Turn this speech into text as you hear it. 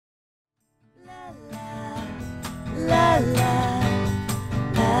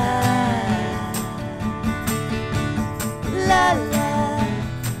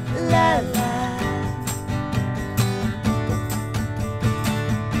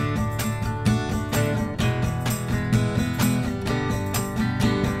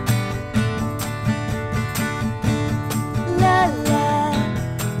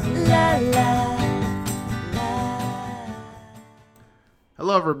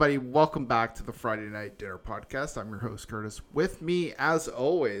everybody. Welcome back to the Friday Night Dinner Podcast. I'm your host, Curtis. With me, as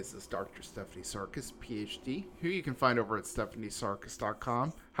always, is Dr. Stephanie Sarkis, PhD, who you can find over at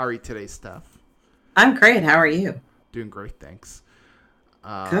stephaniesarkis.com. How are you today, Steph? I'm great. How are you? Doing great, thanks.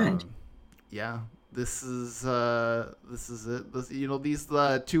 Good. Yeah, this is it. These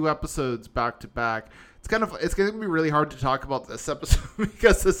 2 episodes back to back. It's going to be really hard to talk about this episode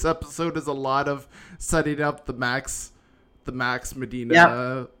because this episode is a lot of setting up the Max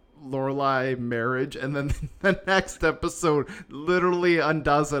Medina Lorelai marriage, and then the next episode literally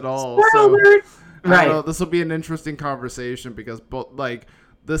undoes it all. Spoilers! So right. This will be an interesting conversation because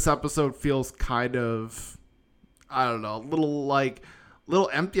this episode feels kind of, I don't know, a little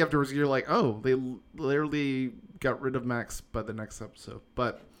empty afterwards. You're like, oh, they literally got rid of Max by the next episode.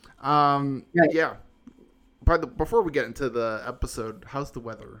 But yeah. Before we get into the episode, how's the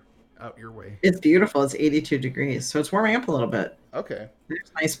weather out your way? It's beautiful. It's 82 degrees, so it's warming up a little bit. Okay.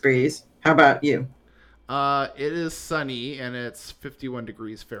 There's a nice breeze. How about you? It is sunny, and it's 51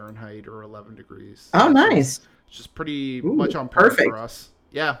 degrees Fahrenheit or 11 degrees. Oh, nice. It's just pretty much on par for us.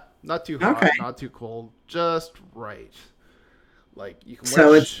 Yeah, not too hot, not too cold, just right. Like you can.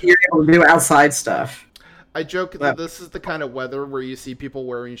 So you're able to do outside stuff. I joke that this is the kind of weather where you see people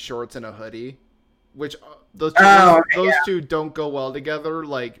wearing shorts and a hoodie, which those two don't go well together,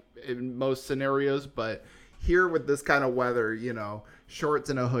 like in most scenarios. But here with this kind of weather, shorts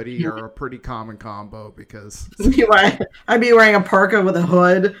and a hoodie are a pretty common combo because I'd be wearing a parka with a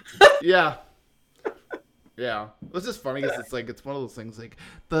hood. Yeah. It's just funny because it's one of those things like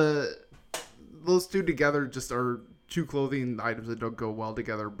those two together just are two clothing items that don't go well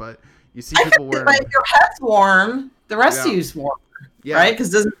together. But you see people wearing. Like your head's warm, the rest of you's warm. Yeah. Right?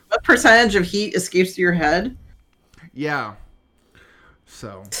 Because what percentage of heat escapes to your head? Yeah.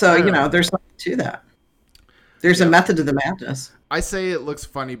 So there's something to that. There's a method to the madness. I say it looks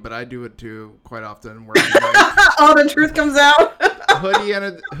funny, but I do it too quite often. Where the truth comes out.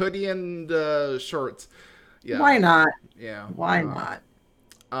 hoodie and shorts. Yeah. Why not? Yeah. Why not?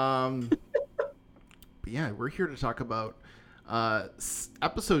 But yeah, we're here to talk about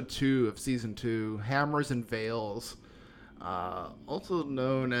episode 2 of season 2, Hammers and Veils, also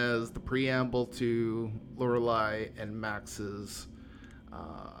known as the preamble to Lorelai and Max's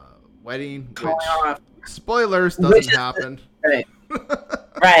wedding, which, spoilers, doesn't happen. Right.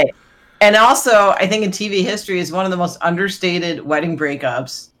 Right. And also, I think in TV history is one of the most understated wedding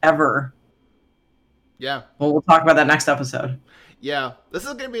breakups ever. Yeah. Well, we'll talk about that next episode. Yeah. This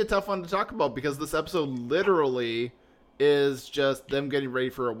is going to be a tough one to talk about because this episode literally is just them getting ready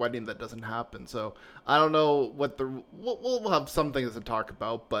for a wedding that doesn't happen. So I don't know what we'll have some things to talk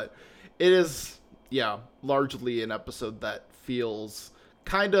about, but it is, largely an episode that feels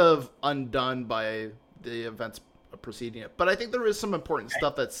kind of undone by the events preceding it. But I think there is some important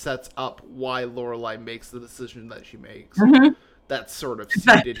stuff that sets up why Lorelai makes the decision that she makes. Mm-hmm. That's sort of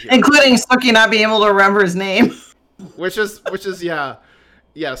seated here. Including Sookie not being able to remember his name. Which is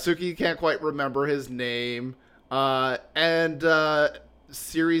Sookie can't quite remember his name. And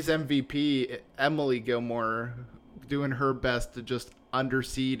series MVP Emily Gilmore doing her best to just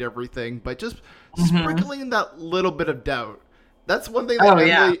underseed everything, but just sprinkling that little bit of doubt. That's one thing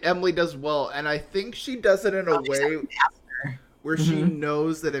that Emily does well, and I think she does it in a way where she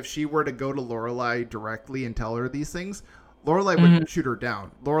knows that if she were to go to Lorelai directly and tell her these things, Lorelai would shoot her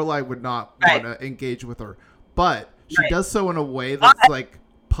down. Lorelai would not want to engage with her, but she does so in a way that's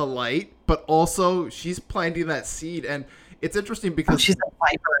polite, but also she's planting that seed. And it's interesting because she's a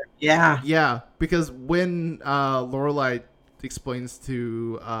viper. Yeah, because when Lorelai explains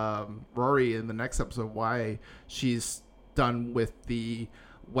to Rory in the next episode why she's done with the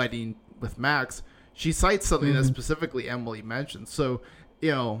wedding with Max, she cites something that specifically Emily mentioned. So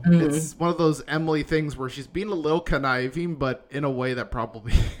it's one of those Emily things where she's being a little conniving, but in a way that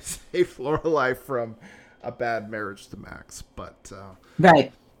probably saved Lorelai from a bad marriage to Max. But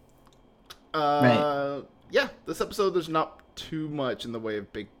this episode, there's not too much in the way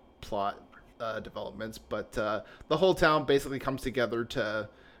of big plot developments, but the whole town basically comes together to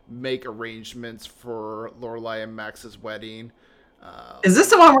make arrangements for Lorelai and Max's wedding. Is this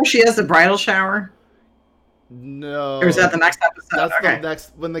the one where she has the bridal shower? No. Or is that the next episode? That's the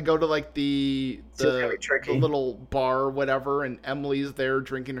next, when they go to the little bar or whatever, and Emily's there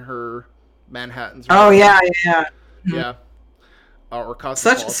drinking her Manhattans. Oh, yeah. Yeah. Or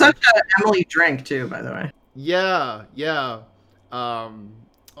such an Emily drink, too, by the way. Yeah.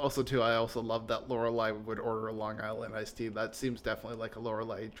 Also, too, I also love that Lorelai would order a Long Island iced tea. That seems definitely like a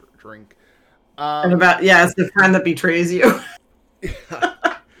Lorelai drink. It's the friend that betrays you.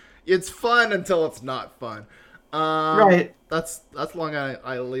 It's fun until it's not fun. Right. That's Long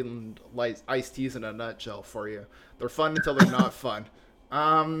Island iced teas in a nutshell for you. They're fun until they're not fun.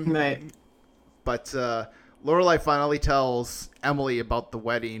 Right. But Lorelai finally tells Emily about the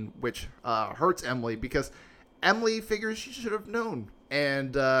wedding, which hurts Emily because Emily figures she should have known.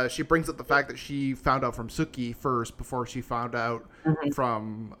 And she brings up the fact that she found out from Sookie first before she found out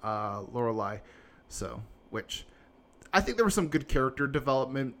from Lorelai. So, which I think there was some good character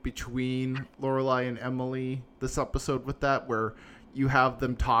development between Lorelai and Emily this episode with that, where you have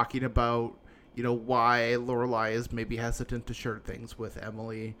them talking about, why Lorelai is maybe hesitant to share things with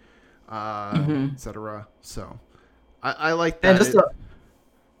Emily, etc. So I like that.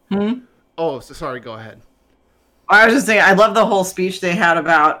 Oh, so sorry. Go ahead. I was just saying, I love the whole speech they had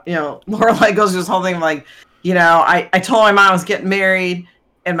about, Lorelai goes through this whole thing like, I told my mom I was getting married,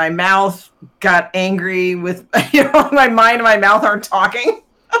 and my mouth got angry with, my mind and my mouth aren't talking.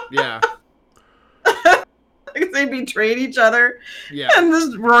 Yeah. They betrayed each other. Yeah. And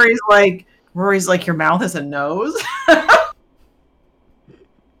this Rory's like, your mouth is a nose. I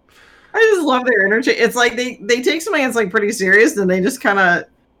just love their interchange. It's like they take something that's like pretty serious, and they just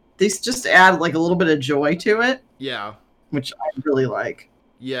add like a little bit of joy to it. Yeah. Which I really like.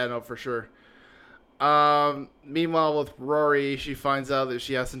 Yeah, no, for sure. Meanwhile, with Rory, she finds out that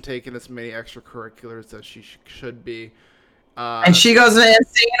she hasn't taken as many extracurriculars as she should be. And she goes in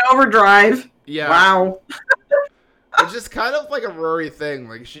insane overdrive. Yeah. Wow. It's just kind of like a Rory thing.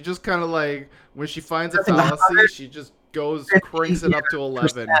 Like, she just kind of like, when she finds a fallacy, she just cranks it up to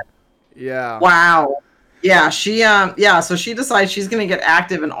 11. Yeah. Wow. Yeah, so she decides she's going to get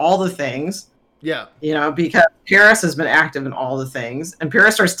active in all the things. Yeah. Because Paris has been active in all the things, and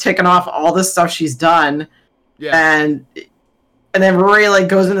Paris starts ticking off all the stuff she's done. Yeah. And then Rory like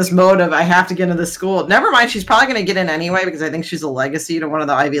goes in this mode of, I have to get into this school. Never mind, she's probably going to get in anyway because I think she's a legacy to one of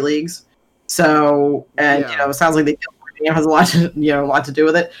the Ivy Leagues. So, and it sounds like has a lot to do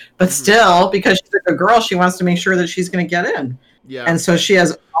with it. But still, because she's a good girl, she wants to make sure that she's going to get in. Yeah. And so she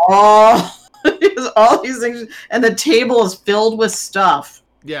has all these things, and the table is filled with stuff.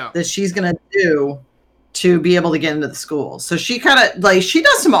 Yeah. That she's gonna do to be able to get into the school. So she kind of like she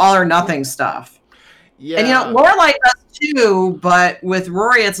does some all or nothing stuff. Yeah. And Lorelai does too, but with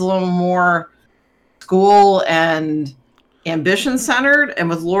Rory it's a little more school and ambition centered, and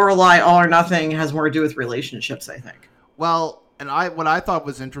with Lorelai all or nothing has more to do with relationships, I think. Well, and what I thought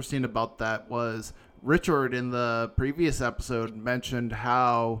was interesting about that was Richard in the previous episode mentioned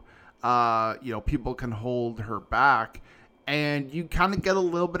how people can hold her back. And you kind of get a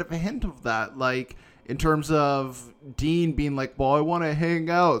little bit of a hint of that, like in terms of Dean being like, well, I want to hang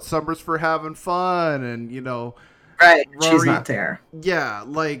out. Summer's for having fun. And, right. Rory, she's not there. Yeah.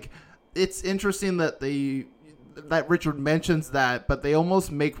 Like, it's interesting that that Richard mentions that, but they almost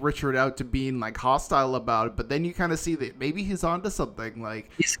make Richard out to being like hostile about it. But then you kind of see that maybe he's onto something. Like,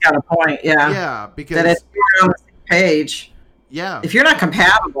 he's got a point. Yeah. Yeah. Because that if you're on the same page. Yeah. If you're not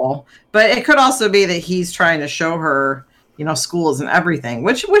compatible, but it could also be that he's trying to show her, schools and everything,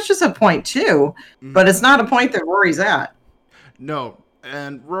 which is a point too, but it's not a point that Rory's at. No,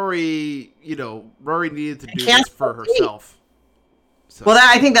 and Rory needed to do this for herself. So. Well,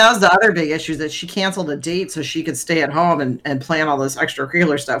 I think that was the other big issue, that she canceled a date so she could stay at home and plan all this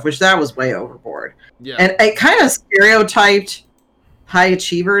extracurricular stuff, which that was way overboard. Yeah. And it kind of stereotyped high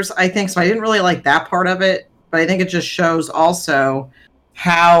achievers, I think, so I didn't really like that part of it, but I think it just shows also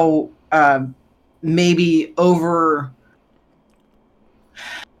how maybe over...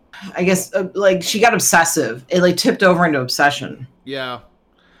 I guess like she got obsessive. It like tipped over into obsession. Yeah.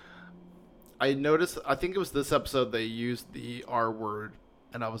 I noticed. I think it was this episode they used the R word,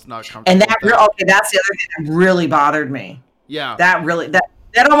 and I was not comfortable. And that's the other thing that really bothered me. Yeah. That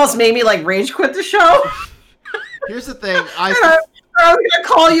almost made me like rage quit the show. Here's the thing. I was gonna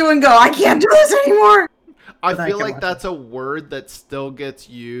call you and go, I can't do this anymore. I feel like that's a word that still gets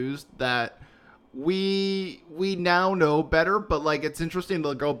used that. We now know better, but like it's interesting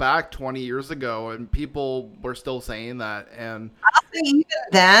to go back 20 years ago and people were still saying that. And I'll say even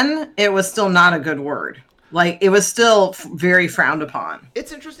then, it was still not a good word. Like it was still very frowned upon.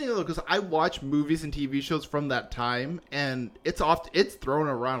 It's interesting though because I watch movies and TV shows from that time, and it's thrown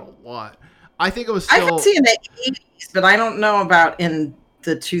around a lot. I think it was still. I can see in the 80s, but I don't know about in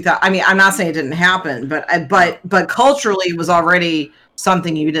the 2000s. I mean, I'm not saying it didn't happen, but culturally, it was already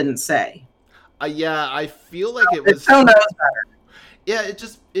something you didn't say. Yeah, I feel like it was. So knows better. Yeah,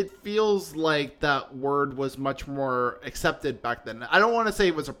 it feels like that word was much more accepted back then. I don't want to say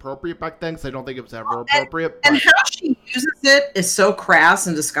it was appropriate back then because I don't think it was ever appropriate. And how she uses it is so crass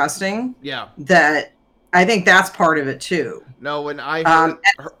and disgusting. Yeah, that I think that's part of it too. No, when I heard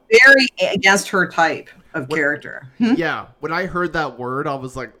very against her type. of character. Yeah, when I heard that word, I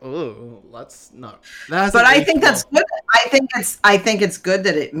was like, "Oh, let's not." But I think that's good. I think it's good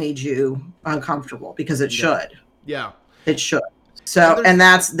that it made you uncomfortable because it should. Yeah, it should. So, and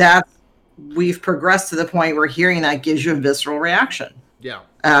that's we've progressed to the point where hearing that gives you a visceral reaction. Yeah.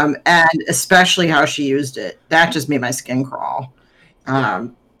 And especially how she used it, that just made my skin crawl.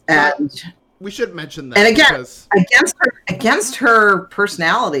 And we should mention that. And again, against her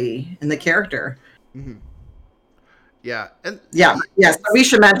personality and the character. Mm-hmm. Yeah, and yes, we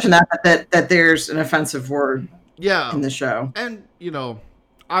should mention that there's an offensive word. Yeah, in the show, and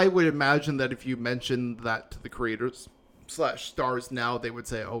I would imagine that if you mentioned that to the creators / stars now, they would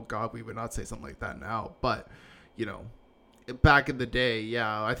say, "Oh God, we would not say something like that now." But back in the day,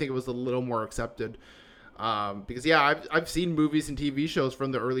 I think it was a little more accepted. Because I've seen movies and TV shows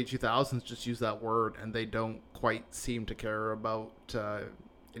from the early 2000s just use that word, and they don't quite seem to care about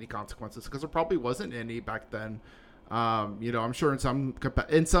any consequences because there probably wasn't any back then. I'm sure in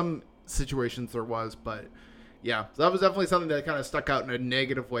some situations there was, but so that was definitely something that kind of stuck out in a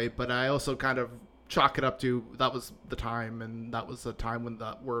negative way. But I also kind of chalk it up to that was the time, and that was a time when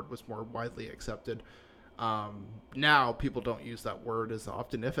that word was more widely accepted. Now people don't use that word as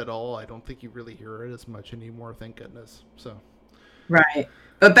often, if at all. I don't think you really hear it as much anymore, thank goodness. So, right.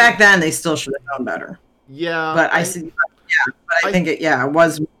 But back then they still should have known better. Yeah. But I think it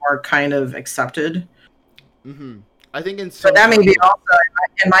was more kind of accepted. Mm-hmm. I think but that may be also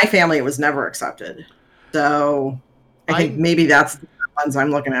in my family it was never accepted. So I think maybe that's the ones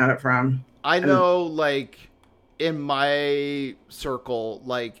I'm looking at it from. I know, like in my circle,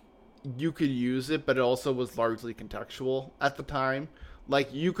 like you could use it, but it also was largely contextual at the time.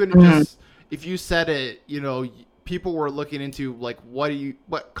 Like you couldn't just, if you said it, people were looking into like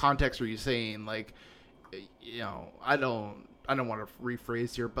what context are you saying? Like, I don't want to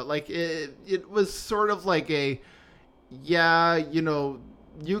rephrase here, but like it was sort of like you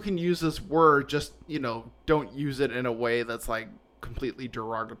can use this word, just don't use it in a way that's like completely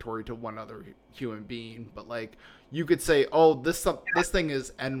derogatory to one other human being. But like you could say, oh, this thing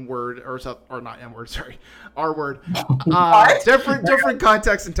is N-word or not N-word, sorry, R-word. Different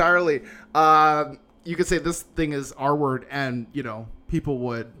context entirely. You could say this thing is R-word, and people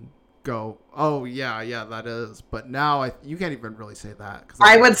would go, oh yeah, that is. But now you can't even really say that.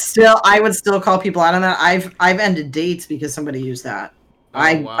 I would still call people out on that. I've ended dates because somebody used that.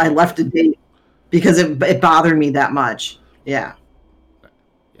 Wow. I left a date because it bothered me that much. Yeah.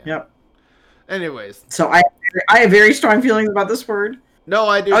 Yep. Anyways, so I have very strong feelings about this word. No,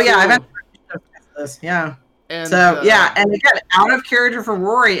 I do. Oh yeah, I've had this. Yeah. And so and again, out of character for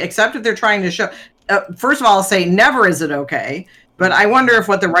Rory, except if they're trying to show. First of all, I'll say never is it okay, but I wonder if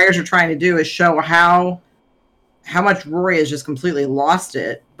what the writers are trying to do is show how much Rory has just completely lost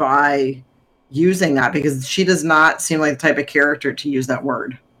it by using that, because she does not seem like the type of character to use that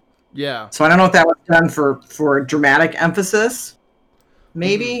word. Yeah. So I don't know if that was done for dramatic emphasis.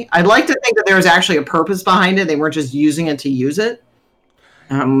 Maybe. I'd like to think that there was actually a purpose behind it. They weren't just using it to use it.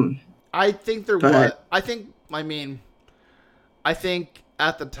 I think there was. I think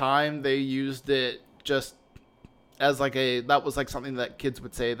at the time they used it just as like that was like something that kids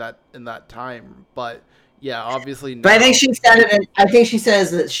would say that in that time. But yeah, obviously. But I think she said it. I think she says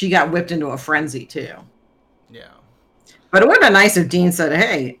that she got whipped into a frenzy too. Yeah. But it would have been nice if Dean said,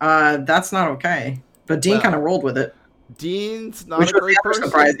 "Hey, that's not okay." But Dean kind of rolled with it. Dean's not a great person.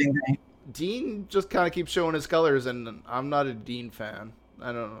 Surprising thing. Dean just kind of keeps showing his colors, and I'm not a Dean fan.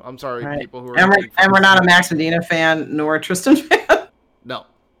 I don't know. I'm sorry, people who are. And we're not a Max Medina fan, nor a Tristan fan. No.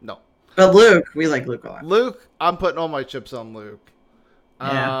 But Luke, we like Luke a lot. Luke, I'm putting all my chips on Luke.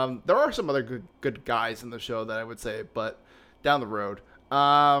 Yeah. There are some other good guys in the show that I would say, but down the road.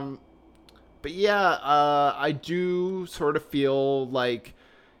 But yeah, I do sort of feel like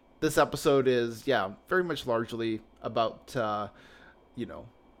this episode is, very much largely about,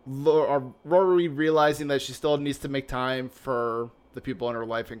 Rory realizing that she still needs to make time for the people in her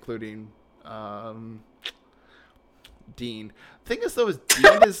life, including Dean. The thing is, though,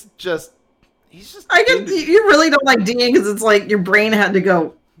 Dean is just... He's just... You really don't like Dean because it's like your brain had to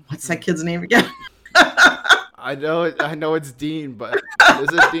go, what's that kid's name again? I know it's Dean, but is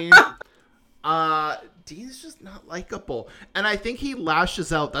it Dean? Dean's just not likable. And I think he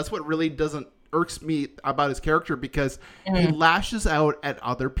lashes out. That's what really irks me about his character, because he lashes out at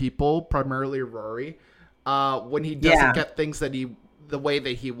other people, primarily Rory, when he doesn't get things the way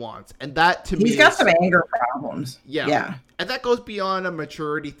that he wants. And that, to me, he's got some anger problems. Yeah. And that goes beyond a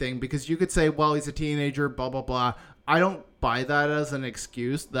maturity thing, because you could say, well, he's a teenager, blah, blah, blah. I don't buy that as an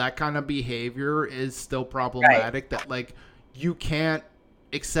excuse. That kind of behavior is still problematic, that, like, you can't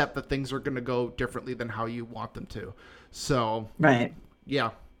accept that things are going to go differently than how you want them to. So, right.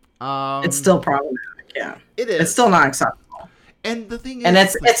 Yeah. It's still problematic. Yeah. It is. It's still not acceptable. And the thing is, and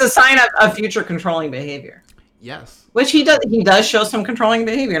it's a sign of future controlling behavior. Yes. Which he does show some controlling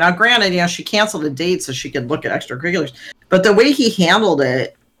behavior. Now, granted, she canceled a date so she could look at extracurriculars, but the way he handled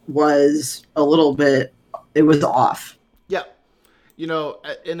it was a little bit, it was off. Yeah.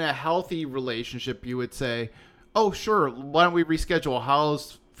 In a healthy relationship, you would say, oh, sure, why don't we reschedule?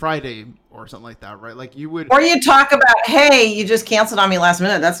 How's Friday or something like that, right? Like you would. Or you talk about, hey, you just canceled on me last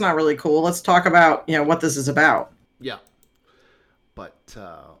minute. That's not really cool. Let's talk about, what this is about. Yeah. But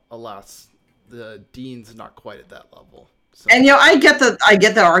alas, the dean's not quite at that level. So. And I get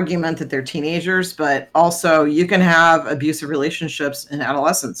the argument that they're teenagers, but also you can have abusive relationships in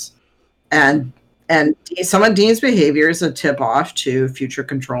adolescence, and some of Dean's behavior is a tip off to future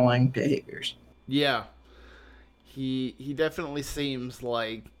controlling behaviors. Yeah, he definitely seems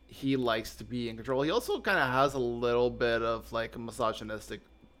like he likes to be in control. He also kind of has a little bit of like a misogynistic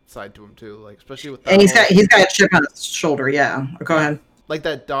side to him too, like especially with that. And he's got a chip on his shoulder. Yeah, go ahead. Like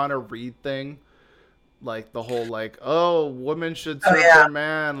that Donna Reed thing. Like the whole like, oh, women should serve their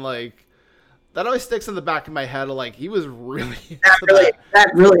man. Like that always sticks in the back of my head. Like he was really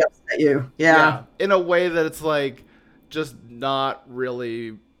that really upset you. Yeah. In a way that it's like just not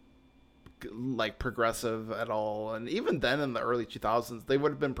really like progressive at all. And even then in the early 2000s, they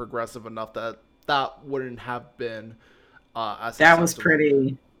would have been progressive enough that wouldn't have been as that was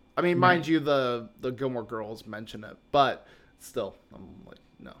pretty. I mean, mind you, the Gilmore Girls mention it, but still, I'm like,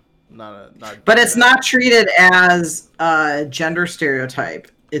 no. Not but it's not treated as a gender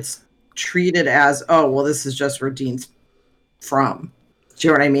stereotype. It's treated as, oh, well, this is just where Dean's from. Do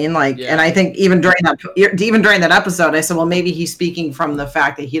you know what I mean? Like, and I think even during that episode, I said, well, maybe he's speaking from the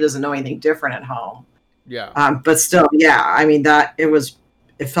fact that he doesn't know anything different at home. Yeah. But still, I mean,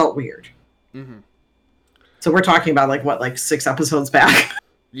 it felt weird. Mm-hmm. So we're talking about like 6 episodes back.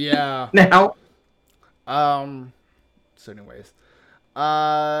 Yeah. Now. So anyways.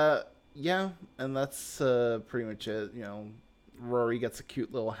 Yeah, and that's pretty much it. Rory gets a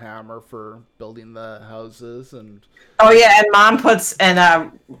cute little hammer for building the houses, and and Mom puts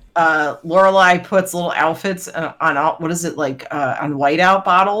Lorelai puts little outfits on what is it like on whiteout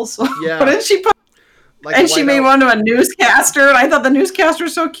bottles? Yeah. What did she put? Like and she made one to a newscaster, and I thought the newscaster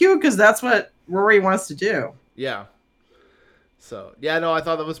was so cute because that's what Rory wants to do. Yeah. So I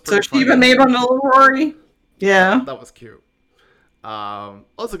thought that was pretty. So she even made one to little Rory. Yeah, that was cute.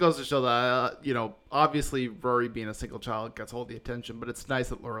 Also goes to show that, obviously Rory being a single child gets all the attention, but it's nice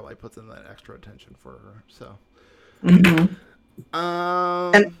that Lorelai puts in that extra attention for her. So, mm-hmm.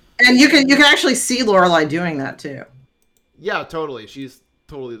 And you can actually see Lorelai doing that too. Yeah, totally. She's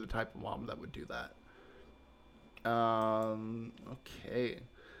totally the type of mom that would do that. Okay.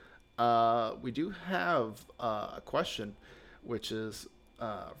 We do have a question, which is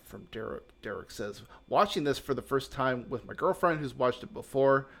from Derek. Derek says, watching this for the first time with my girlfriend who's watched it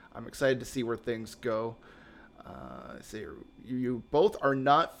before. I'm excited to see where things go. Say you both are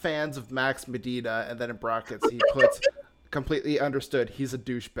not fans of Max Medina, and then in brackets he puts completely understood. He's a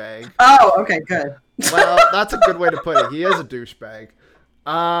douchebag. Oh, okay, good. Well, that's a good way to put it. He is a douchebag.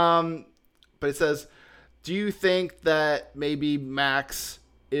 But it says, do you think that maybe Max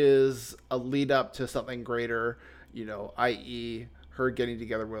is a lead up to something greater, i.e. her getting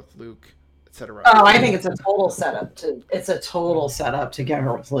together with Luke, etc.? Oh, I think it's a total setup to get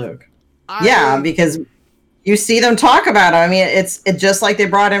her with Luke. Because you see them talk about it. I mean, it's just like they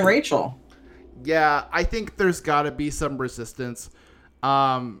brought in Rachel. Yeah, I think there's got to be some resistance.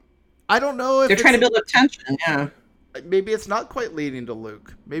 I don't know if they're trying to build up tension. Yeah, maybe it's not quite leading to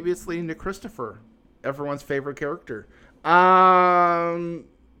Luke. Maybe it's leading to Christopher, everyone's favorite character. No,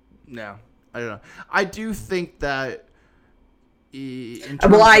 I don't know. I do think that.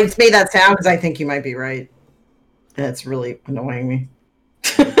 I made that sound because I think you might be right. And it's really annoying me.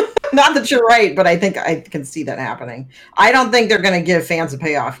 Not that you're right, but I think I can see that happening. I don't think they're going to give fans a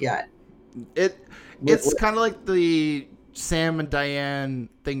payoff yet. It's kind of like the Sam and Diane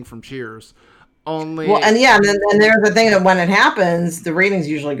thing from Cheers. Only and there's the thing that when it happens, the ratings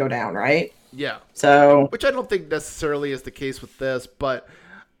usually go down, right? Yeah. So, which I don't think necessarily is the case with this, but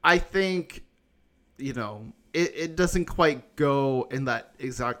I think it doesn't quite go in that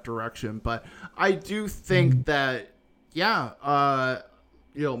exact direction. But I do think that Max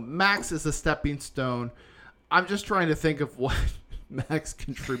is a stepping stone. I'm just trying to think of what Max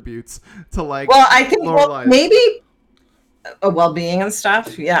contributes to I think maybe well-being and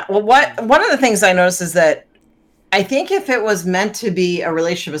stuff. Yeah. Well, one of the things I noticed is that I think if it was meant to be a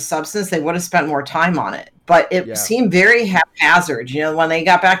relationship of substance, they would have spent more time on it. But it seemed very haphazard. You know, when they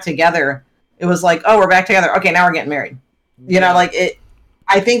got back together, it was like, oh, we're back together. Okay, now we're getting married. You know, like it.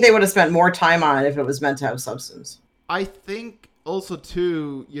 I think they would have spent more time on it if it was meant to have substance. I think also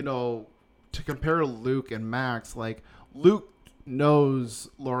too, you know, to compare Luke and Max, like Luke knows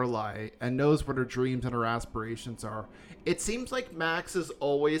Lorelai and knows what her dreams and her aspirations are. It seems like Max is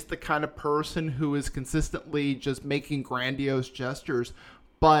always the kind of person who is consistently just making grandiose gestures,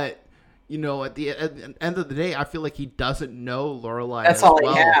 but you know, at the end of the day, I feel like he doesn't know Lorelai That's as all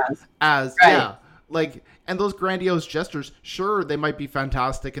well he has. as right. yeah, like, and those grandiose gestures, sure, they might be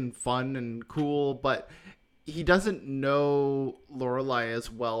fantastic and fun and cool, but he doesn't know Lorelai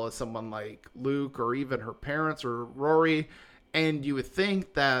as well as someone like Luke or even her parents or Rory. And you would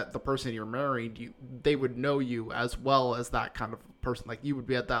think that the person you're married, they would know you as well as that kind of person. Like you would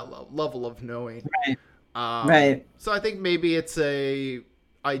be at that level of knowing. Right. Right. So I think maybe it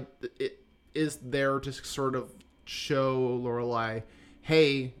is there to sort of show Lorelai,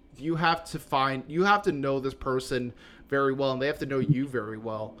 hey, you have to know this person very well, and they have to know you very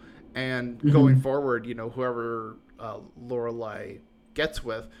well. And going forward, you know, whoever Lorelai gets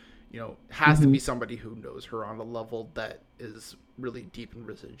with, you know, has to be somebody who knows her on a level that is really deep and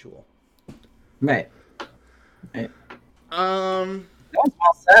residual. Right. That was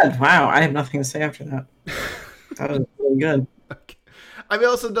well said. Wow, I have nothing to say after that. That was really good. Okay. I mean, it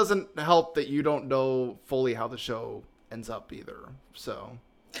also doesn't help that you don't know fully how the show ends up either. So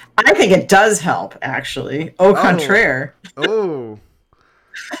I think it does help, actually. Au contraire. Oh.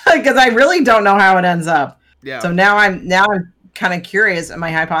 Because I really don't know how it ends up. Yeah. So now I'm kind of curious, and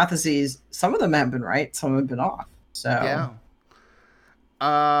my hypotheses, some of them have been right, some have been off. So yeah.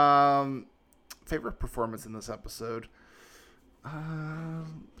 Favorite performance in this episode? There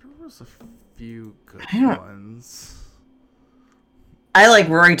was a few good ones. I like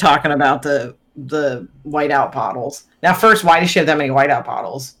Rory talking about the whiteout bottles. Now, first, why does she have that many whiteout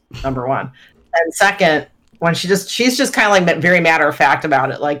bottles? Number one. And second, when she's just kind of like very matter of fact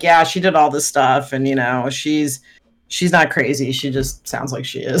about it. Like, yeah, she did all this stuff, and you know, she's not crazy. She just sounds like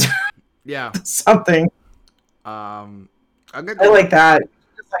she is. Yeah. Something. I like that.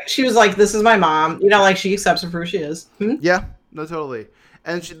 She was like, "This is my mom." You know, like she accepts her for who she is. Yeah. No, totally.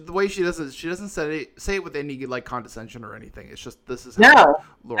 And the way she doesn't say it with any like condescension or anything. It's just this is how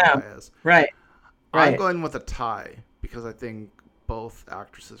Lorelai is. Right. I'm going with a tie because I think both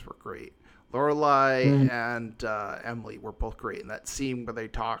actresses were great. Lorelai and Emily were both great in that scene where they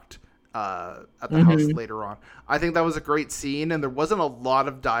talked at the house later on. I think that was a great scene, and there wasn't a lot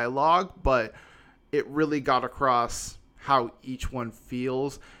of dialogue, but it really got across how each one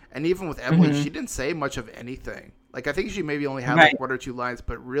feels. And even with Emily, she didn't say much of anything. Like, I think she maybe only had like one or two lines,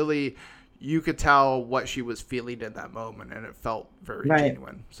 but really you could tell what she was feeling in that moment, and it felt very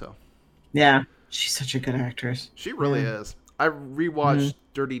genuine. So yeah, she's such a good actress. She really is. I rewatched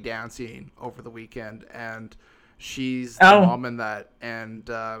Dirty Dancing over the weekend, and she's the mom in that, and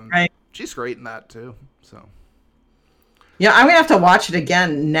she's great in that too. So yeah, I'm gonna have to watch it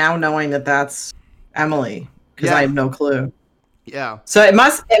again now, knowing that that's Emily, because I have no clue. Yeah. So it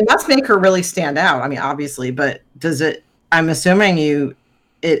must make her really stand out. I mean, obviously, but does it? I'm assuming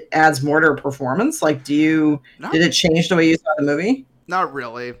it adds more to her performance. Like, did it change the way you saw the movie? Not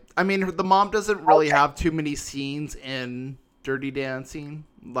really. I mean, the mom doesn't really have too many scenes in Dirty Dancing.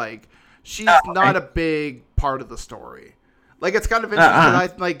 Like, she's not a big part of the story. Like, it's kind of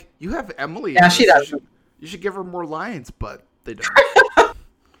interesting. Like, you have Emily. Yeah, she does. You should give her more lines, but they don't.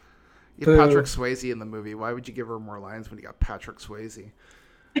 You have Patrick Swayze in the movie. Why would you give her more lines when you got Patrick Swayze?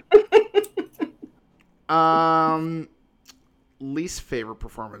 Least favorite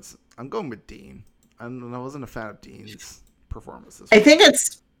performance. I'm going with Dean. I wasn't a fan of Dean's performances. I think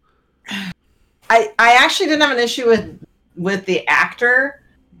it's. I actually didn't have an issue with the actor.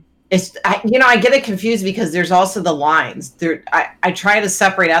 I get it confused because there's also the lines. I try to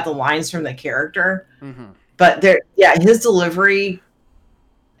separate out the lines from the character, but his delivery.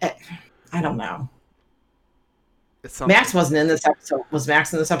 I don't know. Max wasn't in this episode. Was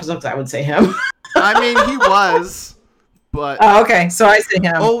Max in this episode? Because I would say him. I mean, he was, but oh, okay. So I say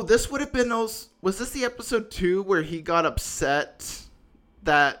him. Oh, this would have been those. Was this the episode 2 where he got upset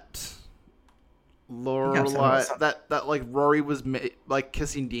that Lorelai, that like Rory was like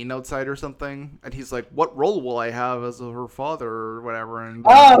kissing Dean outside or something, and he's like, "What role will I have as her father or whatever?" And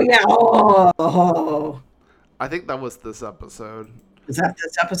I think that was this episode. Is that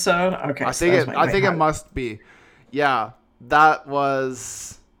this episode? Okay. I think it must be. Yeah, that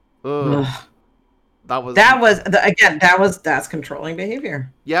was. That's controlling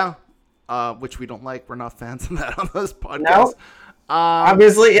behavior. Yeah. which we don't like. We're not fans of that on this podcast. Nope.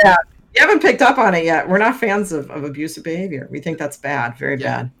 Obviously, yeah. You haven't picked up on it yet. We're not fans of abusive behavior. We think that's bad. Very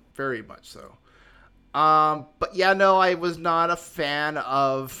bad. Very much so. But yeah, no, I was not a fan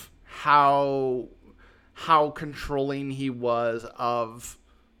of how controlling he was of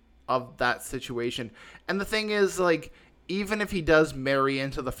that situation. And the thing is, like, even if he does marry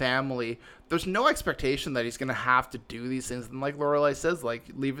into the family, there's no expectation that he's going to have to do these things. And like Lorelai says, like,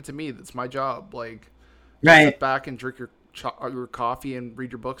 leave it to me. That's my job. Like, right. Sit back and drink your coffee and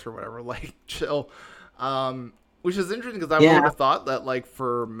read your books or whatever. Like, chill. Which is interesting because I would have thought that, like,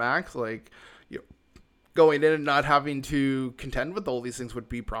 for Max, like, you know, going in and not having to contend with all these things would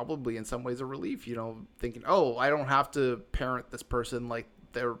be probably in some ways a relief, you know, thinking, oh, I don't have to parent this person, like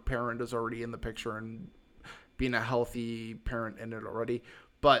their parent is already in the picture and being a healthy parent in it already.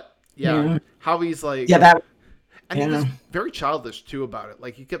 But how he's like, he was very childish too about it.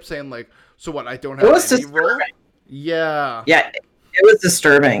 Like, he kept saying, like, so what, I don't have any role? Yeah, it was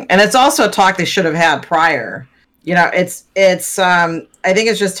disturbing. And it's also a talk they should have had prior. You know, it's I think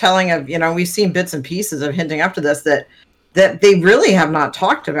it's just telling of, you know, we've seen bits and pieces of hinting up to this that they really have not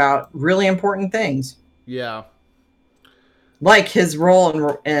talked about really important things. Yeah. Like his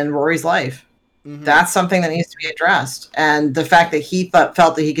role in Rory's life. Mm-hmm. That's something that needs to be addressed. And the fact that he felt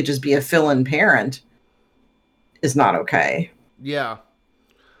that he could just be a fill-in parent is not okay. Yeah.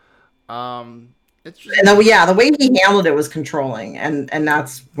 It's just... And the way he handled it was controlling, and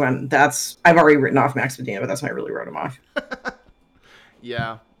that's I've already written off Max Medina, but that's when I really wrote him off.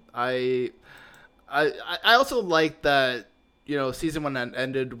 Yeah, I also like that, you know, season 1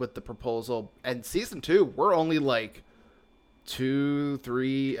 ended with the proposal, and season 2 we're only like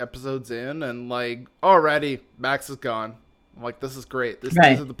 2-3 episodes in, and like already Max is gone. I'm like, this is great. These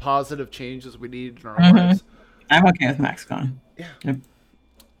are the positive changes we need in our lives. I'm okay with Max gone. Yeah. Yep.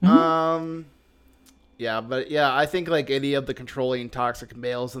 Mm-hmm. I think like any of the controlling toxic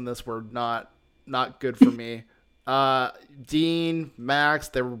males in this were not good for me. Dean, Max,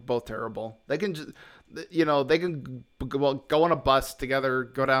 they were both terrible. They can just, you know, they can go on a bus together,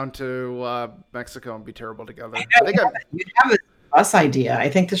 go down to Mexico and be terrible together. You have a bus idea. I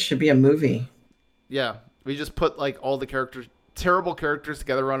think this should be a movie. Yeah, we just put like all the terrible characters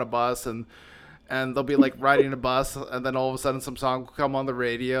together on a bus, and they'll be like riding a bus, and then all of a sudden some song will come on the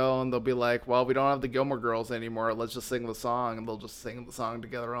radio, and they'll be like, well, we don't have the Gilmore Girls anymore. Let's just sing the song. And they'll just sing the song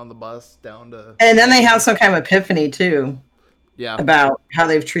together on the bus down to... And then they have some kind of epiphany, too. Yeah. About how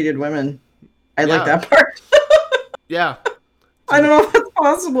they've treated women. I like that part. Yeah. I don't know if that's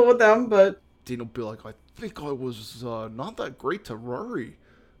possible with them, but... Dean will be like, I think I was not that great to Rory.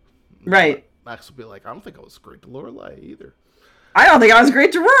 Right. Max will be like, I don't think I was great to Lorelai either. I don't think I was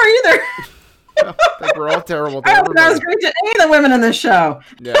great to Rory either. I think we're all terrible. I don't think I was great to any of the women in this show.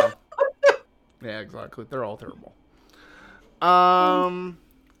 Yeah. Yeah, exactly. They're all terrible.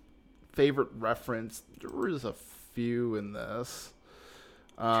 Favorite reference. There was a few in this.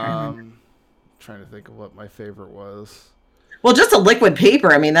 Trying to think of what my favorite was. Well, just a liquid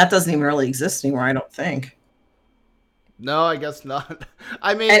paper. I mean, that doesn't even really exist anymore, I don't think. No, I guess not.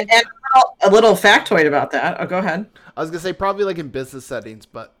 I mean... And a little factoid about that. Oh, go ahead. I was going to say probably like in business settings,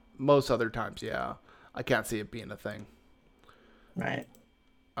 but most other times, yeah. I can't see it being a thing. Right.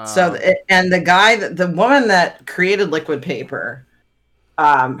 The woman that created liquid paper,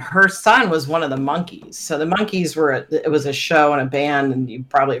 her son was one of the Monkees. So the Monkees it was a show and a band, and you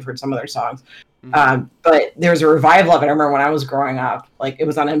probably have heard some of their songs. Mm-hmm. But there was a revival of it. I remember when I was growing up, like it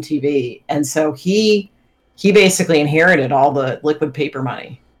was on MTV. And so he basically inherited all the liquid paper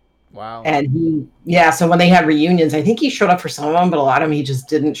money. Wow. And so when they had reunions, I think he showed up for some of them, but a lot of them he just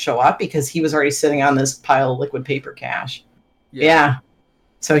didn't show up because he was already sitting on this pile of liquid paper cash. Yeah.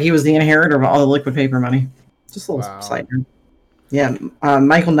 So he was the inheritor of all the liquid paper money. Just a little side note. Yeah.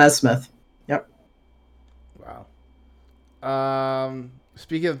 Michael Nesmith. Yep. Wow.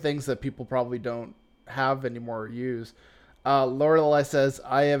 Speaking of things that people probably don't have anymore or use, Lorelai says,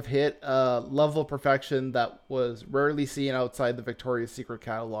 I have hit a level of perfection that was rarely seen outside the Victoria's Secret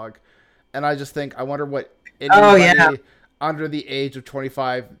catalog. And I just think, I wonder what anybody under the age of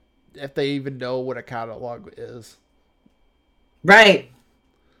 25, if they even know what a catalog is. Right.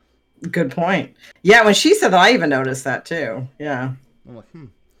 Good point. Yeah, when she said that, I even noticed that too. Yeah. I'm like,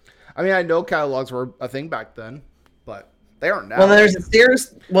 I mean, I know catalogs were a thing back then, but they aren't now. Well, there's a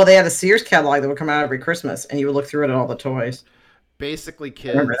Sears. Well, they had a Sears catalog that would come out every Christmas, and you would look through it at all the toys. Basically,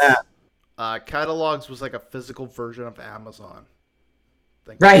 kids. Remember that? Catalogs was like a physical version of Amazon.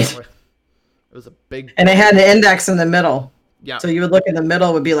 Right. It was a big. And it had an index in the middle. Yeah. So you would look in the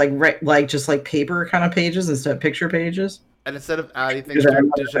middle, would be like just like paper kind of pages instead of picture pages. And instead of adding things to your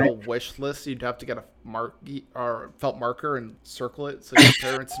digital wish list, you'd have to get a felt marker and circle it so your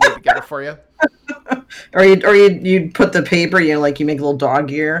parents knew to get it for you. Or you'd put the paper, like you make a little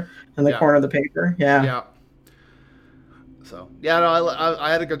dog ear in the corner of the paper. Yeah. Yeah. So yeah, no,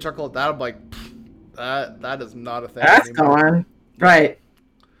 I had a good chuckle at that. I'm like, that is not a thing. That's anymore. Gone. Right.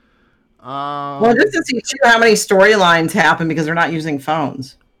 Well, just to see too how many storylines happen because they're not using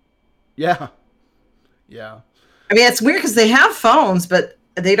phones. Yeah. Yeah. I mean, it's weird because they have phones, but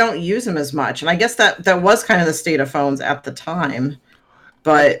they don't use them as much. And I guess that was kind of the state of phones at the time.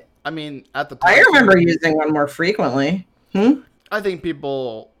 But I mean, at the time, I remember using one more frequently. I think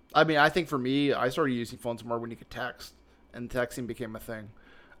people. I mean, I think for me, I started using phones more when you could text, and texting became a thing.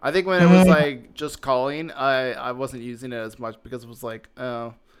 I think when it was like just calling, I wasn't using it as much because it was like,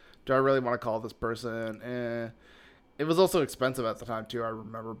 oh, do I really want to call this person? It was also expensive at the time too, I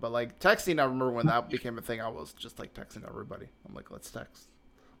remember. But like texting, I remember when that became a thing, I was just like texting everybody. I'm like, let's text,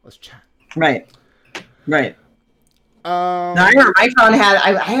 let's chat. Right. Now, I remember my phone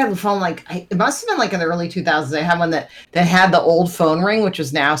I had a phone like it must have been like in the early 2000s. I had one that had the old phone ring, which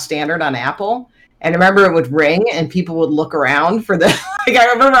is now standard on Apple. And I remember it would ring and people would look around for the. Like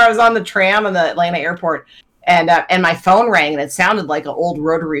I remember I was on the tram in the Atlanta airport. And my phone rang, and it sounded like an old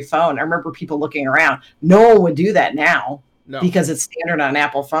rotary phone. I remember people looking around. No one would do that now because it's standard on an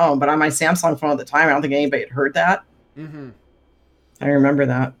Apple phone. But on my Samsung phone at the time, I don't think anybody had heard that. Mm-hmm. I remember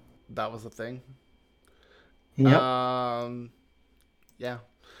that. That was a thing. Yep. Yeah.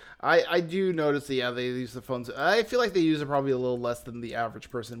 I do notice that, they use the phones. I feel like they use it probably a little less than the average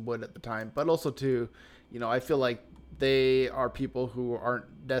person would at the time. But also, too, I feel like they are people who aren't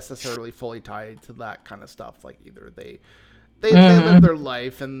necessarily fully tied to that kind of stuff. Like either they live their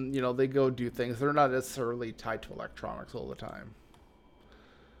life and they go do things. They're not necessarily tied to electronics all the time.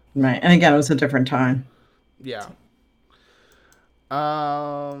 Right, and again, it was a different time. Yeah.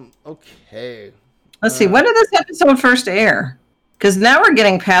 Okay. Let's see. When did this episode first air? Because now we're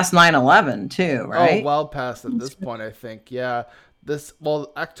getting past 9/11 too, right? Oh, well past at this point, I think. Yeah.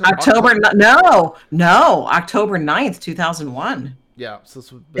 October 9th, 2001. Yeah,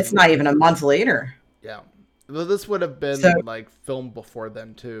 so it's not even a month later. Yeah, well, this would have been like filmed before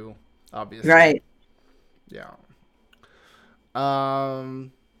then too, obviously. Right. Yeah.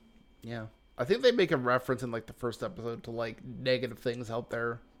 Yeah. I think they make a reference in like the first episode to like negative things out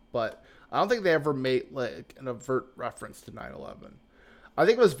there, but I don't think they ever made like an overt reference to 9/11. I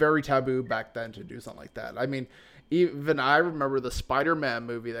think it was very taboo back then to do something like that. I mean, even I remember the Spider-Man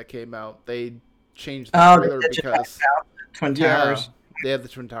movie that came out. They changed the trailer because Twin Towers. They had the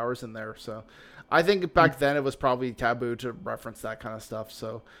Twin Towers in there. So I think back then it was probably taboo to reference that kind of stuff.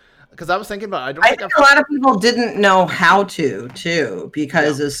 So because I was thinking about it, I think a lot of people didn't know how to too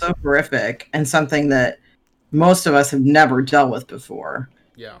because it's so horrific and something that most of us have never dealt with before.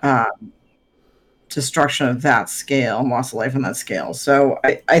 Yeah. Destruction of that scale and loss of life on that scale. So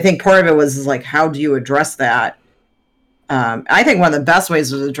I think part of it was like, how do you address that? I think one of the best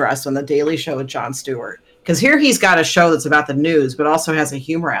ways was addressed on The Daily Show with Jon Stewart. Because here he's got a show that's about the news, but also has a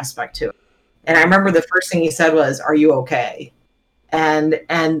humor aspect to it. And I remember the first thing he said was, "Are you okay?" And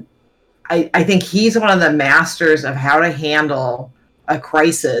I think he's one of the masters of how to handle a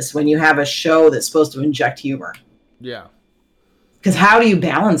crisis when you have a show that's supposed to inject humor. Yeah. Because how do you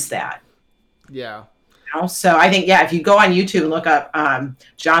balance that? Yeah. So I think, if you go on YouTube and look up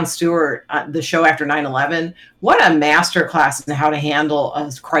Jon Stewart, the show after 9/11, what a master class in how to handle a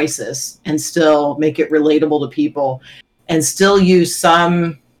crisis and still make it relatable to people and still use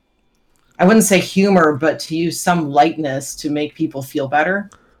some, I wouldn't say humor, but to use some lightness to make people feel better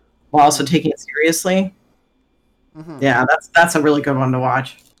while also taking it seriously. Mm-hmm. Yeah, that's a really good one to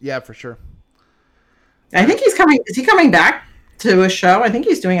watch. Yeah, for sure. I think he's coming. Is he coming back to a show? I think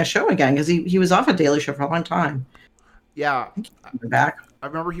he's doing a show again because he was off a Daily Show for a long time. Yeah, I think he's coming back. I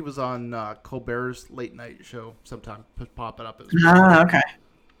remember he was on Colbert's late night show sometime, popping up. Okay.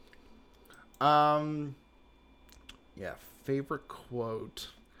 Yeah, favorite quote.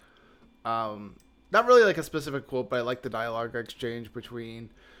 Not really like a specific quote, but I like the dialogue exchange between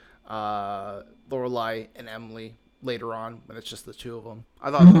Lorelai and Emily later on when it's just the two of them.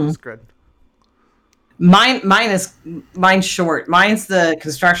 I thought that was good. Mine's short. Mine's the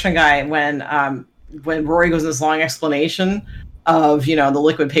construction guy when Rory goes in this long explanation of the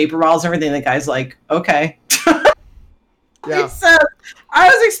liquid paper balls and everything. The guy's like, okay. Yeah. I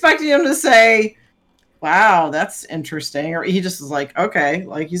was expecting him to say, wow, that's interesting, or he just was like, okay,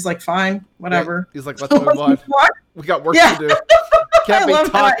 like he's like, fine, whatever. Yeah, he's like, let's move on. We got work to do. Can't be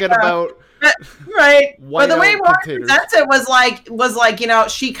talking about Right. But the way Rory potatoes. presents it was like,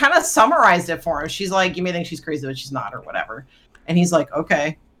 she kind of summarized it for him. She's like, you may think she's crazy, but she's not, or whatever. And he's like,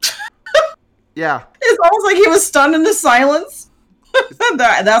 okay. Yeah. It's almost like he was stunned into silence.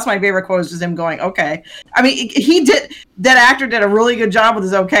 That's my favorite quote, is just him going, okay. I mean, that actor did a really good job with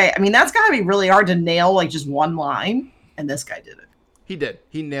his okay. I mean, that's got to be really hard to nail, like, just one line. And this guy did it. He did.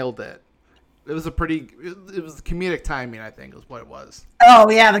 He nailed it. It was comedic timing, I think, is what it was. Oh,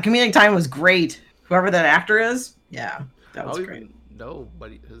 yeah. The comedic timing was great. Whoever that actor is. Yeah. That was great. Know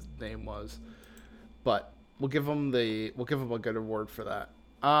what his name was. But we'll give him a good award for that.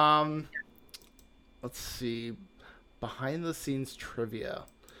 Let's see. Behind the scenes trivia.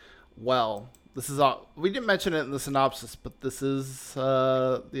 Well, this is all. We didn't mention it in the synopsis, but this is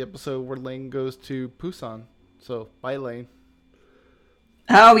the episode where Lane goes to Busan. So, bye, Lane.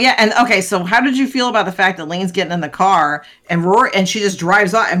 Oh yeah, and okay. So, how did you feel about the fact that Lane's getting in the car and she just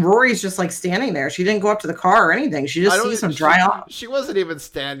drives off, and Rory's just like standing there? She didn't go up to the car or anything. She just sees him drive off. She wasn't even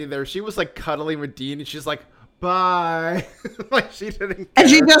standing there. She was like cuddling with Dean, and she's like, bye. Like, she didn't care. And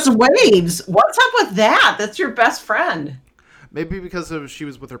she just waves. What's up with that? That's your best friend. Maybe because she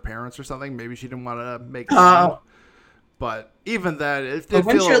was with her parents or something. Maybe she didn't want to make it. But even then,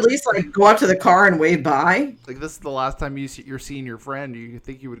 wouldn't you at least like go up to the car and wave bye? Like, this is the last time you're seeing your friend. You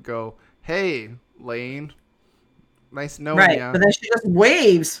think you would go, hey, Lane. Nice knowing you. Right, but then she just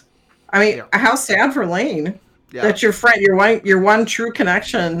waves. I mean, how sad for Lane. Yeah. That's your friend, your one true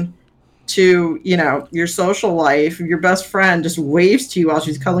connection to, your social life. Your best friend just waves to you while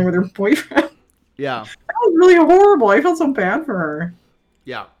she's cuddling with her boyfriend. Yeah. That was really horrible. I felt so bad for her.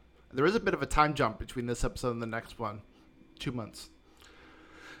 Yeah. There is a bit of a time jump between this episode and the next one. 2 months.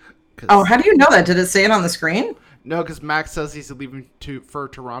 Oh, how do you know that? Did it say it on the screen? No, because Max says he's leaving for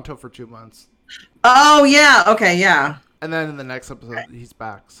Toronto for 2 months. Oh, yeah. Okay, yeah. And then in the next episode, he's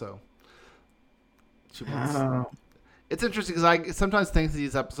back, so 2 months. Oh. It's interesting because I sometimes think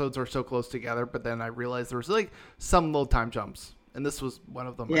these episodes are so close together, but then I realized there was like some little time jumps, and this was one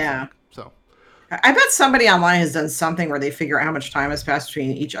of them. Yeah. I think, so. I bet somebody online has done something where they figure out how much time has passed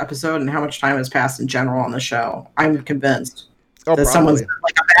between each episode and how much time has passed in general on the show. I'm convinced that someone's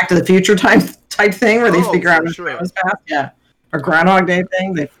like a Back to the Future type thing where they figure out how much time has passed. Yeah, or Groundhog Day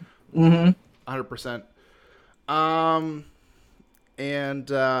thing. 100%. And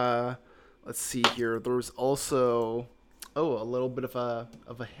let's see here. There was also a little bit of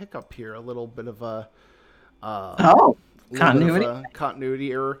a hiccup here. A little bit of a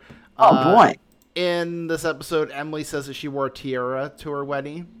continuity error. Oh boy. In this episode, Emily says that she wore a tiara to her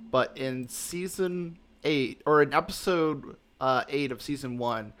wedding, but in season 8, or in episode 8 of season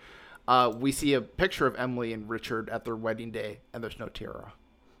 1, we see a picture of Emily and Richard at their wedding day, and there's no tiara.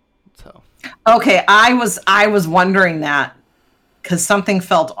 So. Okay, I was wondering that because something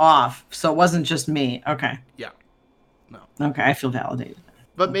felt off, so it wasn't just me. Okay. Yeah. No. Okay, I feel validated.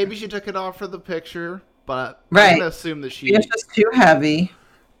 But maybe she took it off for the picture, but right. I'm gonna assume that it's just too heavy.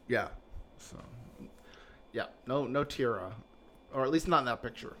 Yeah. Yeah, no tiara, or at least not in that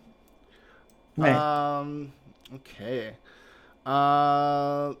picture. Right. Okay.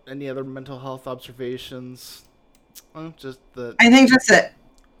 Any other mental health observations? I think just that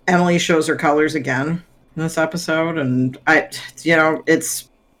Emily shows her colors again in this episode, and it's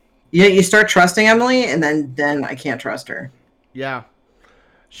you start trusting Emily, and then I can't trust her. Yeah.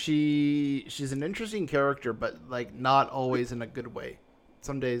 She's an interesting character, but like not always in a good way.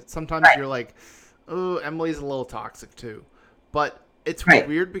 Sometimes you're like, oh, Emily's a little toxic too. But it's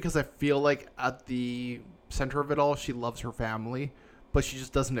weird because I feel like at the center of it all, she loves her family, but she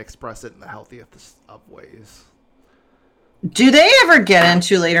just doesn't express it in the healthiest of ways. Do they ever get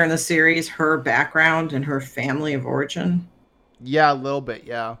into later in the series her background and her family of origin? Yeah, a little bit,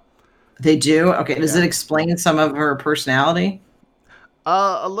 yeah. They do? Okay, does it explain some of her personality?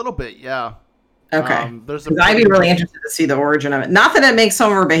 A little bit, yeah. Okay. I'd be really interested to see the origin of it. Not that it makes some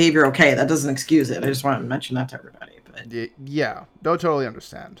of her behavior okay. That doesn't excuse it. I just want to mention that to everybody. But yeah, don't totally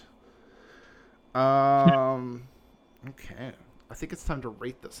understand. Okay. I think it's time to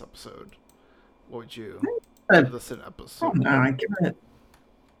rate this episode. What would you give this an episode? No, I give it.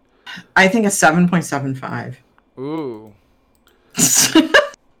 I think a 7.75. Ooh.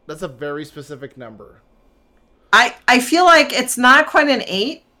 That's a very specific number. I feel like it's not quite an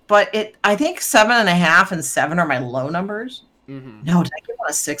 8. But I think 7.5 and 7 are my low numbers. Mm-hmm. No, did I give one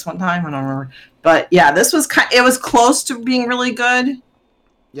a 6 one time? I don't remember. But yeah, this was it was close to being really good.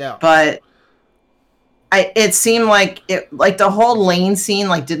 Yeah. But it seemed like the whole Lane scene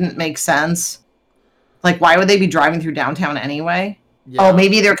didn't make sense. Like, why would they be driving through downtown anyway? Yeah. Oh,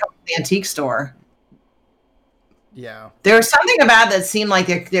 maybe they're coming to the antique store. Yeah. There was something about that seemed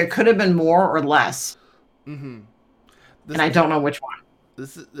like there could have been more or less. Mm-hmm. And I don't know which one.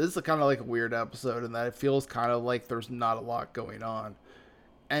 This is kind of like a weird episode in that it feels kind of like there's not a lot going on.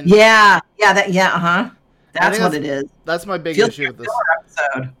 And That's what it is. That's my big Feels issue like with this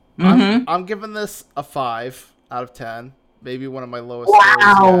episode. Mm-hmm. I'm giving this a 5 out of 10, maybe one of my lowest Wow.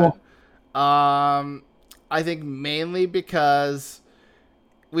 scores yet. I think mainly because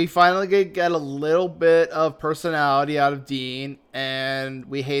we finally get a little bit of personality out of Dean, and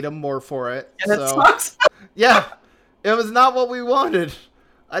we hate him more for it. And it sucks. Yeah, it was not what we wanted.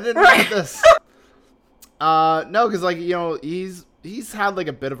 I didn't want this. No, because like, you know, he's had like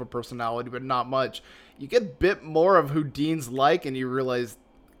a bit of a personality, but not much. You get a bit more of who Dean's like, and you realize,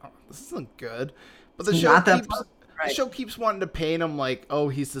 oh, this isn't good. But the show keeps wanting to paint him like, oh,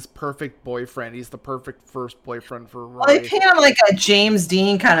 he's this perfect boyfriend. He's the perfect first boyfriend for Roy. Well, they paint him like a James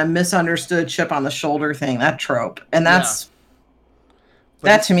Dean kind of misunderstood chip on the shoulder thing, that trope. And that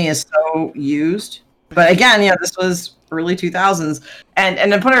to me is so used. But again, this was early 2000s.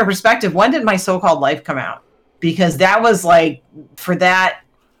 And to put it in perspective, when did My So-Called Life come out? Because that was like, for that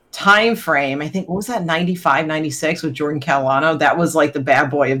time frame, I think, what was that, 95, 96 with Jordan Catalano? That was like the bad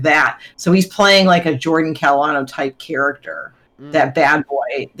boy of that. So he's playing like a Jordan Catalano type character. That bad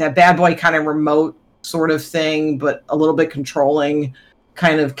boy kind of remote sort of thing, but a little bit controlling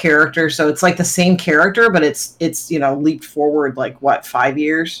kind of character. So it's like the same character, but it's leaped forward like what, 5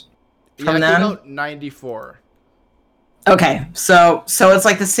 years from then? Came out 94. Okay, so it's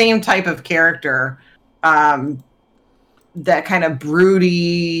like the same type of character, that kind of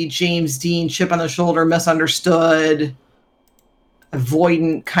broody James Dean, chip on the shoulder, misunderstood,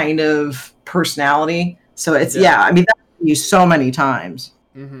 avoidant kind of personality. So it's I mean, that's used so many times.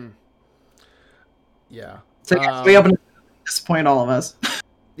 Mm-hmm. Yeah. So we open to disappoint all of us.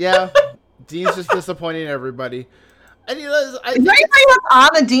 Yeah, Dean's just disappointing everybody. And is there anybody that's on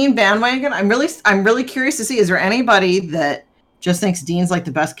the Dean bandwagon? I'm really curious to see. Is there anybody that just thinks Dean's like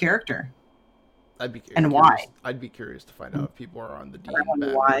the best character? I'd be curious. And why? I'd be curious to find out if people are on the Dean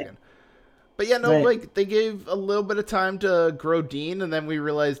bandwagon. Why? But yeah, no, like they gave a little bit of time to grow Dean, and then we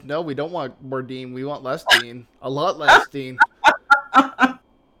realized, no, we don't want more Dean. We want less Dean, a lot less Dean.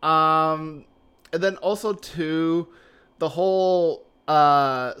 And then also too, the whole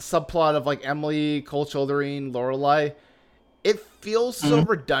subplot of like Emily cold shouldering Lorelai, it feels so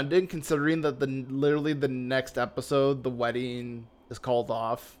redundant considering that literally the next episode, the wedding is called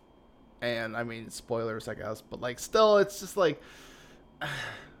off. And I mean, spoilers, I guess, but like, still, it's just like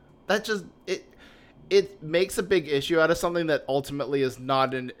that. Just it makes a big issue out of something that ultimately is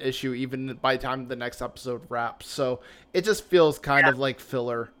not an issue, even by the time the next episode wraps. So it just feels kind of like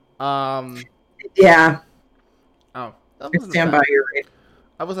filler. Yeah. Oh, Stand by your rate.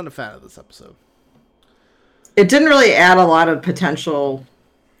 I wasn't a fan of this episode. It didn't really add a lot of potential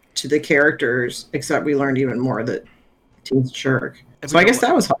to the characters, except we learned even more that Dean's a jerk. So I guess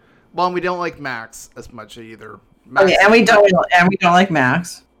that was hard. Well, and we don't like Max as much either. And we don't like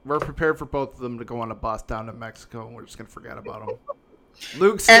Max. We're prepared for both of them to go on a bus down to Mexico, and we're just gonna forget about them.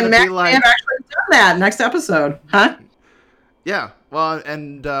 Luke's gonna be like, "And Max may have actually done that next episode, huh?" Yeah. Well,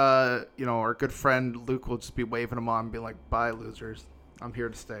 and our good friend Luke will just be waving them on, and be like, "Bye, losers. I'm here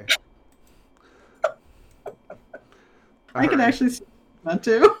to stay." I can actually see that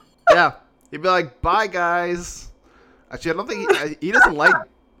too. Yeah, he'd be like, "Bye, guys." Actually, I don't think he doesn't like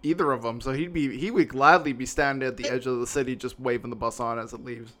either of them, so he would gladly be standing at the edge of the city just waving the bus on as it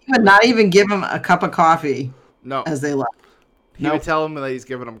leaves. He would not even give him a cup of coffee. No, as they left. He would tell him that he's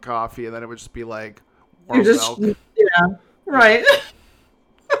giving him coffee, and then it would just be like warm milk. Yeah, right.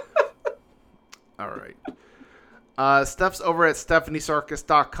 All right. Steph's over at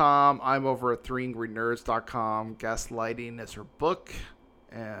stephaniesarkis.com. I'm over at 3angrynerds.com. Gaslighting is her book,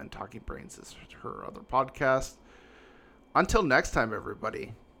 and Talking Brains is her other podcast. Until next time,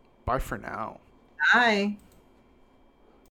 everybody. Bye for now. Bye.